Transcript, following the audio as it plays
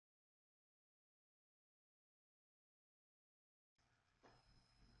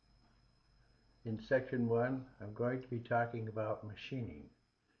In section 1, I'm going to be talking about machining.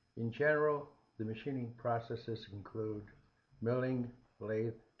 In general, the machining processes include milling,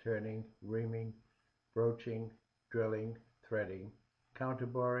 lathe, turning, reaming, broaching, drilling, threading,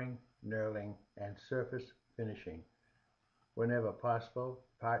 counterboring, knurling, and surface finishing. Whenever possible,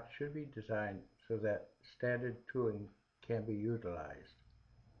 parts should be designed so that standard tooling can be utilized.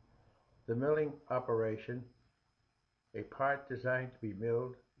 The milling operation. A part designed to be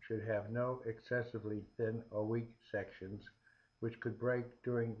milled should have no excessively thin or weak sections which could break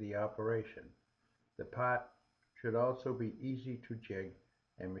during the operation. The part should also be easy to jig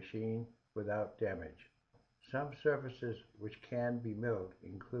and machine without damage. Some surfaces which can be milled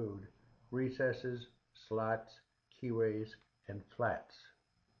include recesses, slots, keyways, and flats.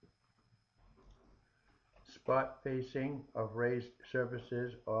 Spot facing of raised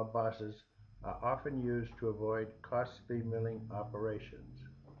surfaces or bosses are often used to avoid costly milling operations.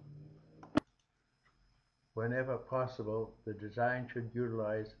 Whenever possible, the design should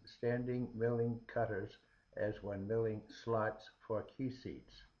utilize standing milling cutters as when milling slots for key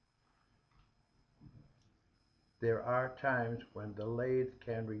seats. There are times when the lathe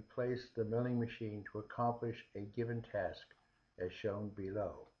can replace the milling machine to accomplish a given task, as shown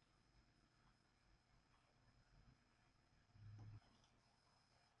below.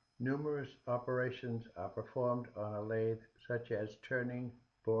 Numerous operations are performed on a lathe, such as turning,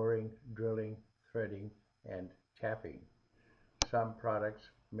 boring, drilling, threading, and tapping. Some products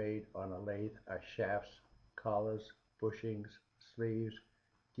made on a lathe are shafts, collars, bushings, sleeves,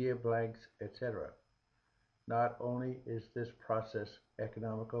 gear blanks, etc. Not only is this process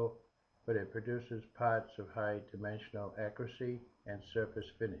economical, but it produces parts of high dimensional accuracy and surface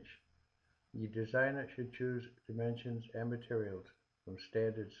finish. The designer should choose dimensions and materials from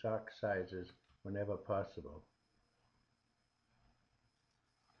standard sock sizes whenever possible.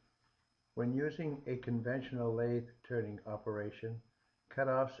 When using a conventional lathe turning operation,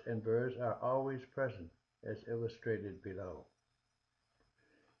 cutoffs and burrs are always present, as illustrated below.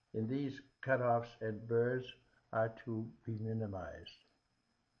 In these, cutoffs and burrs are to be minimized.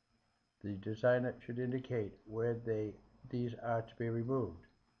 The designer should indicate where these are to be removed.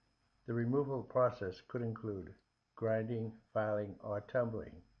 The removal process could include grinding, filing, or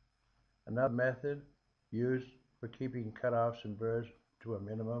tumbling. Another method used for keeping cutoffs and burrs to a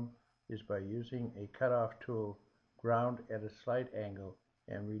minimum is by using a cutoff tool ground at a slight angle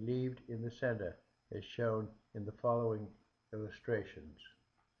and relieved in the center, as shown in the following illustrations.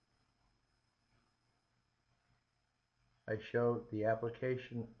 I show the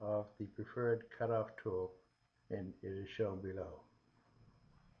application of the preferred cutoff tool, and it is shown below.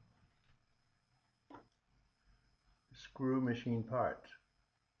 Screw machine parts.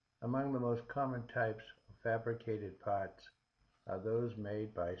 Among the most common types of fabricated parts are those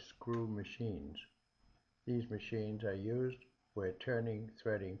made by screw machines. These machines are used where turning,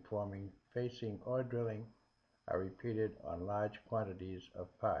 threading, forming, facing, or drilling are repeated on large quantities of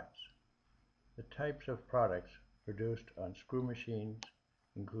parts. The types of products produced on screw machines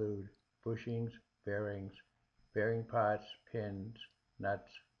include bushings, bearings, bearing parts, pins,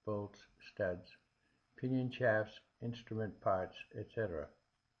 nuts, bolts, studs, pinion shafts, instrument parts, etc.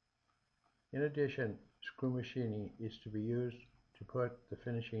 In addition, screw machining is to be used to put the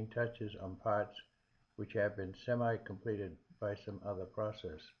finishing touches on parts which have been semi-completed by some other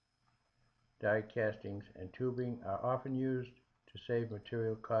process. Die castings and tubing are often used to save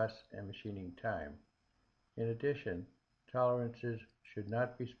material costs and machining time. In addition, tolerances should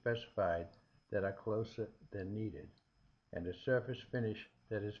not be specified that are closer than needed, and a surface finish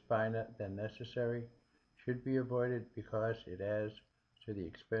that is finer than necessary should be avoided because it adds to the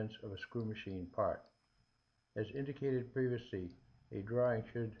expense of a screw machine part. As indicated previously, a drawing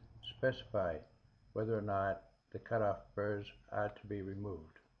should specify whether or not the cutoff burrs are to be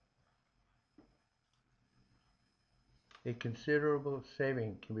removed. A considerable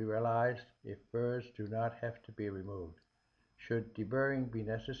saving can be realized if burrs do not have to be removed. Should deburring be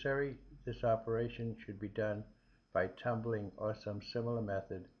necessary, this operation should be done by tumbling or some similar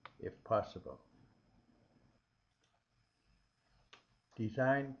method if possible.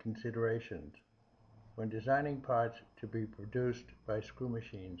 Design considerations. When designing parts to be produced by screw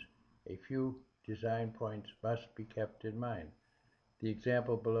machines, a few design points must be kept in mind. The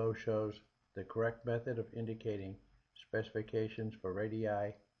example below shows the correct method of indicating specifications for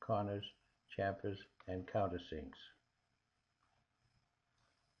radii, corners, chamfers, and countersinks.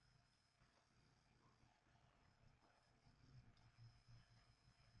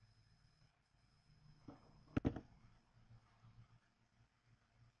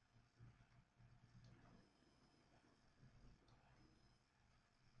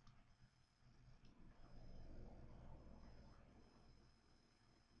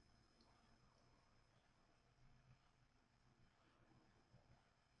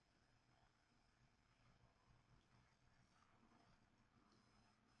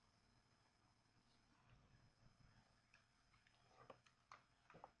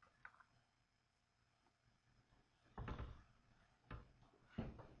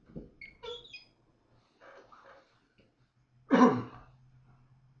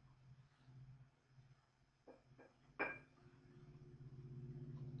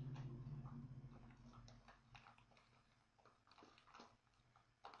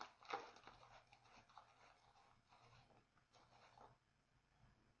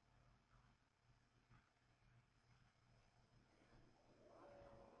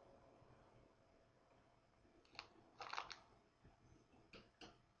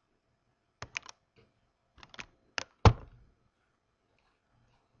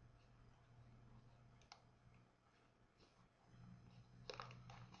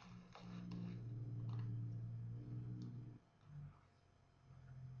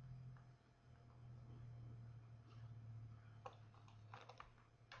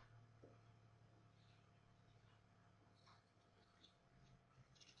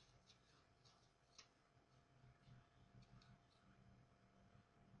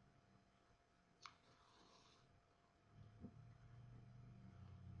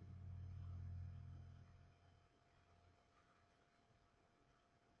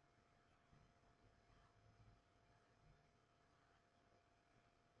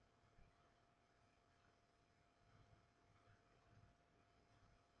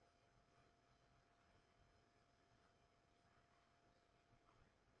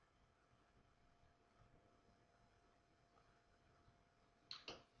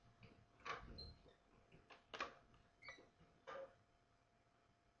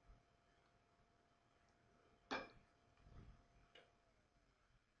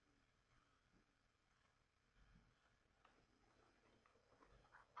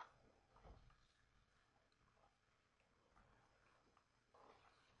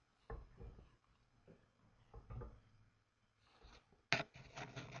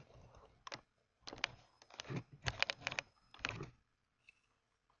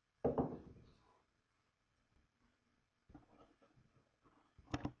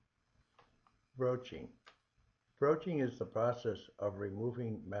 Broaching. Broaching is the process of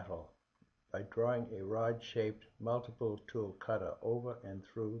removing metal by drawing a rod-shaped multiple tool cutter over and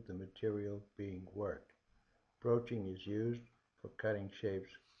through the material being worked. Broaching is used for cutting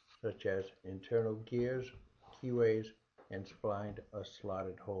shapes such as internal gears, keyways, and splined or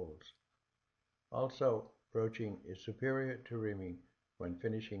slotted holes. Also, broaching is superior to reaming when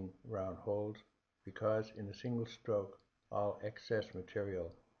finishing round holes because in a single stroke all excess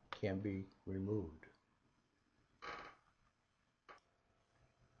material can be removed.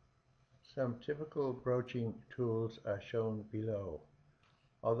 Some typical broaching tools are shown below.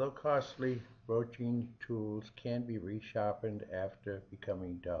 Although costly, broaching tools can be resharpened after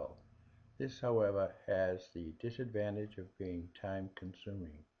becoming dull. This, however, has the disadvantage of being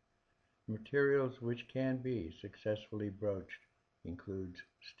time-consuming. Materials which can be successfully broached include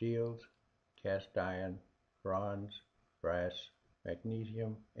steels, cast iron, bronze, brass,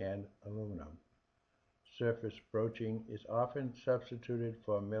 magnesium, and aluminum. Surface broaching is often substituted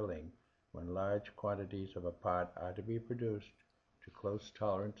for milling when large quantities of a part are to be produced to close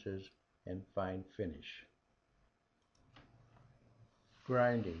tolerances and fine finish.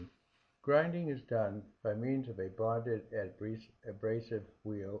 Grinding. Grinding is done by means of a bonded abrasive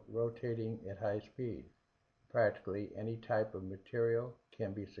wheel rotating at high speed. Practically any type of material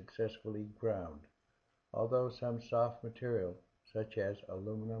can be successfully ground, although some soft material, such as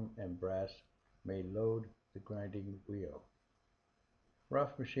aluminum and brass, may load the grinding wheel.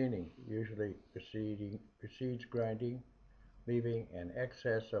 Rough machining usually precedes grinding. Leaving an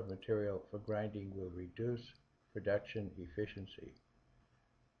excess of material for grinding will reduce production efficiency.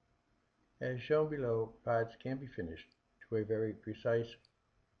 As shown below, parts can be finished to a very precise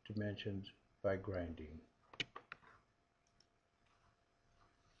dimensions by grinding.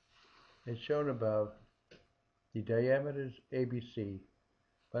 As shown above, the diameters ABC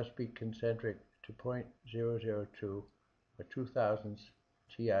must be concentric to .002 or 2,000ths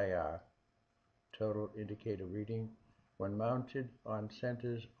TIR, total indicator reading, when mounted on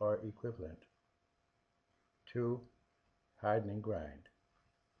centers or equivalent. 2. Harden and grind.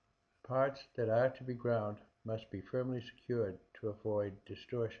 Parts that are to be ground must be firmly secured to avoid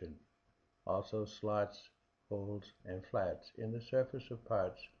distortion. Also, slots, holes, and flats in the surface of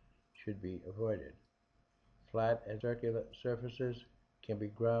parts should be avoided. Flat and circular surfaces can be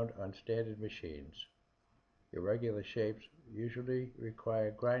ground on standard machines. Irregular shapes usually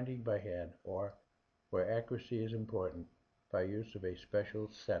require grinding by hand or, where accuracy is important, by use of a special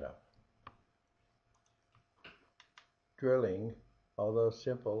setup. Drilling. Although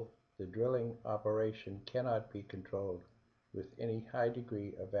simple, the drilling operation cannot be controlled with any high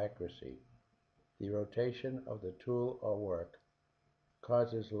degree of accuracy. The rotation of the tool or work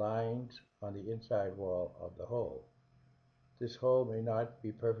causes lines on the inside wall of the hole. This hole may not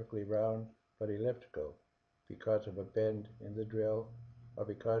be perfectly round but elliptical because of a bend in the drill or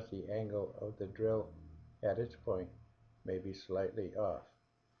because the angle of the drill at its point may be slightly off.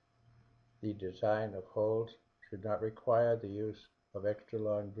 The design of holes should not require the use of extra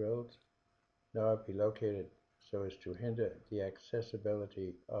long drills, nor be located so as to hinder the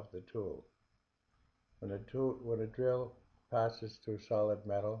accessibility of the tool. When a drill passes through solid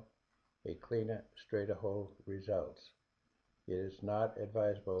metal, a cleaner, straighter hole results. It is not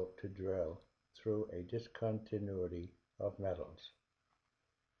advisable to drill through a discontinuity of metals.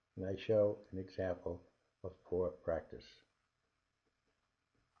 And I show an example of poor practice.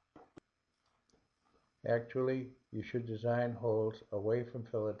 Actually, you should design holes away from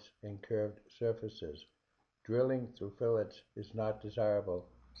fillets and curved surfaces. Drilling through fillets is not desirable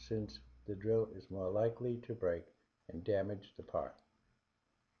since the drill is more likely to break and damage the part.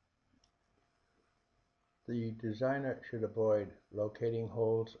 The designer should avoid locating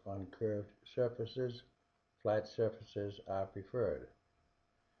holes on curved surfaces. Flat surfaces are preferred.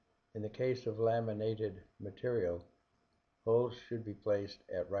 In the case of laminated material, holes should be placed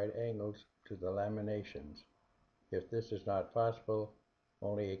at right angles to the laminations. If this is not possible,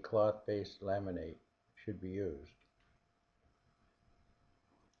 only a cloth-based laminate should be used.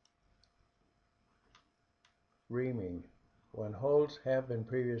 Reaming. When holes have been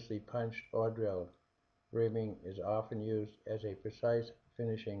previously punched or drilled, reaming is often used as a precise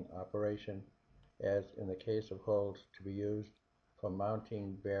finishing operation, as in the case of holes to be used for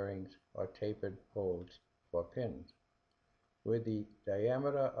mounting bearings or tapered holes for pins. Where the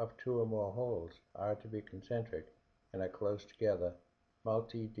diameter of two or more holes are to be concentric and are close together,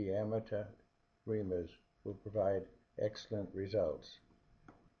 multi-diameter reamers will provide excellent results.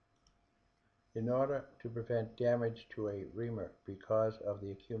 In order to prevent damage to a reamer because of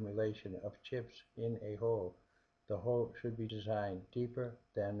the accumulation of chips in a hole, the hole should be designed deeper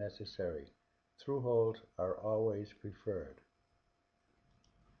than necessary. through holes are always preferred.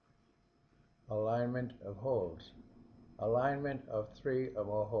 Alignment of holes. Alignment of 3 or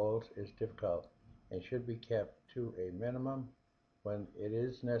more holes is difficult and should be kept to a minimum. When it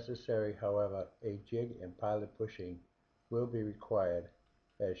is necessary, however, a jig and pilot pushing will be required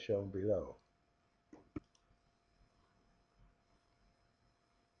as shown below.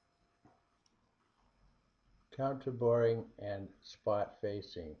 Counterboring and spot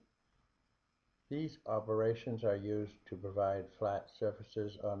facing. These operations are used to provide flat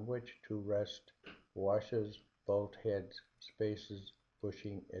surfaces on which to rest washers, bolt heads, spacers,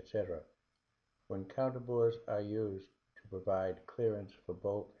 bushing, etc. When counterbores are used to provide clearance for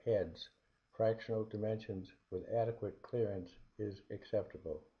bolt heads, fractional dimensions with adequate clearance is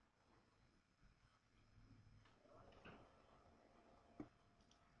acceptable.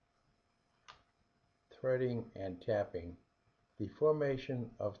 Threading and tapping. The formation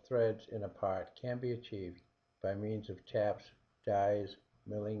of threads in a part can be achieved by means of taps, dies,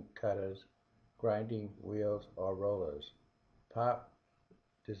 milling cutters, grinding wheels, or rollers. Part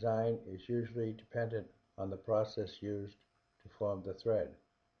design is usually dependent on the process used to form the thread.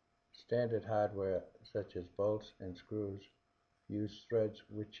 Standard hardware, such as bolts and screws, use threads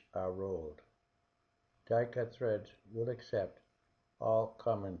which are rolled. Die-cut threads will accept all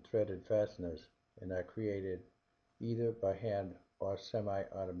common threaded fasteners and are created either by hand or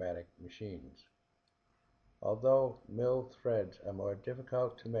semi-automatic machines. Although milled threads are more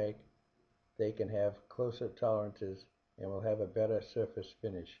difficult to make, they can have closer tolerances and will have a better surface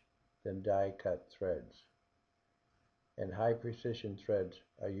finish than die-cut threads. And high-precision threads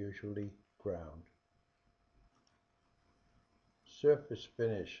are usually ground. Surface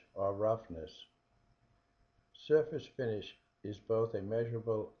finish or roughness. Surface finish is both a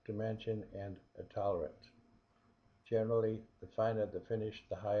measurable dimension and a tolerance. Generally, the finer the finish,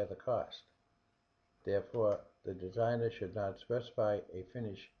 the higher the cost. Therefore, the designer should not specify a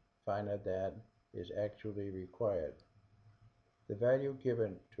finish finer than is actually required. The value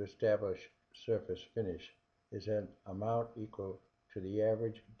given to establish surface finish is an amount equal to the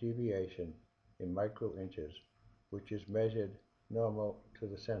average deviation in microinches, which is measured normal to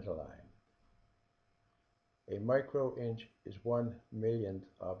the center line. A microinch is 1/1,000,000th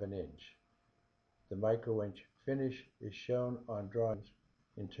of an inch. The microinch finish is shown on drawings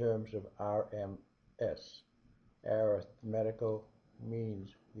in terms of RMS, arithmetical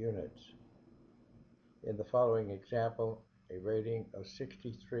means units. In the following example, a rating of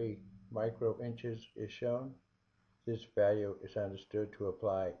 63 microinches is shown. This value is understood to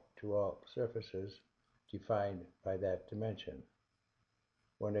apply to all surfaces defined by that dimension.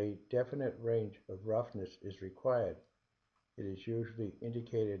 When a definite range of roughness is required, it is usually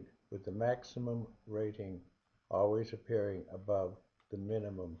indicated with the maximum rating always appearing above the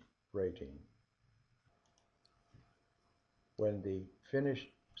minimum rating. When the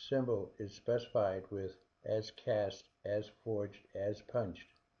finished symbol is specified with as cast, as forged, as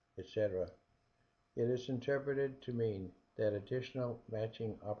punched, etc., it is interpreted to mean that additional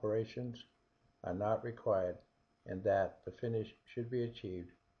matching operations are not required and that the finish should be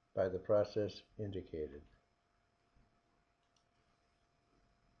achieved by the process indicated.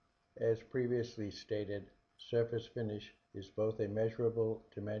 As previously stated, surface finish is both a measurable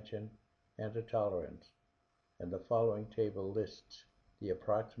dimension and a tolerance, and the following table lists the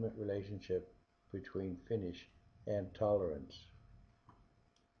approximate relationship between finish and tolerance.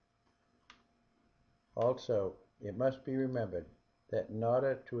 Also, it must be remembered that in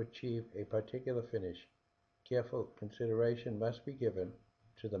order to achieve a particular finish, careful consideration must be given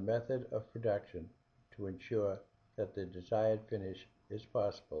to the method of production to ensure that the desired finish is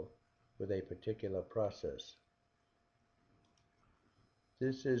possible with a particular process.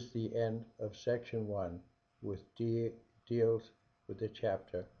 This is the end of section 1, which deals with the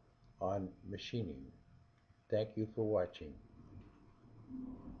chapter on machining. Thank you for watching.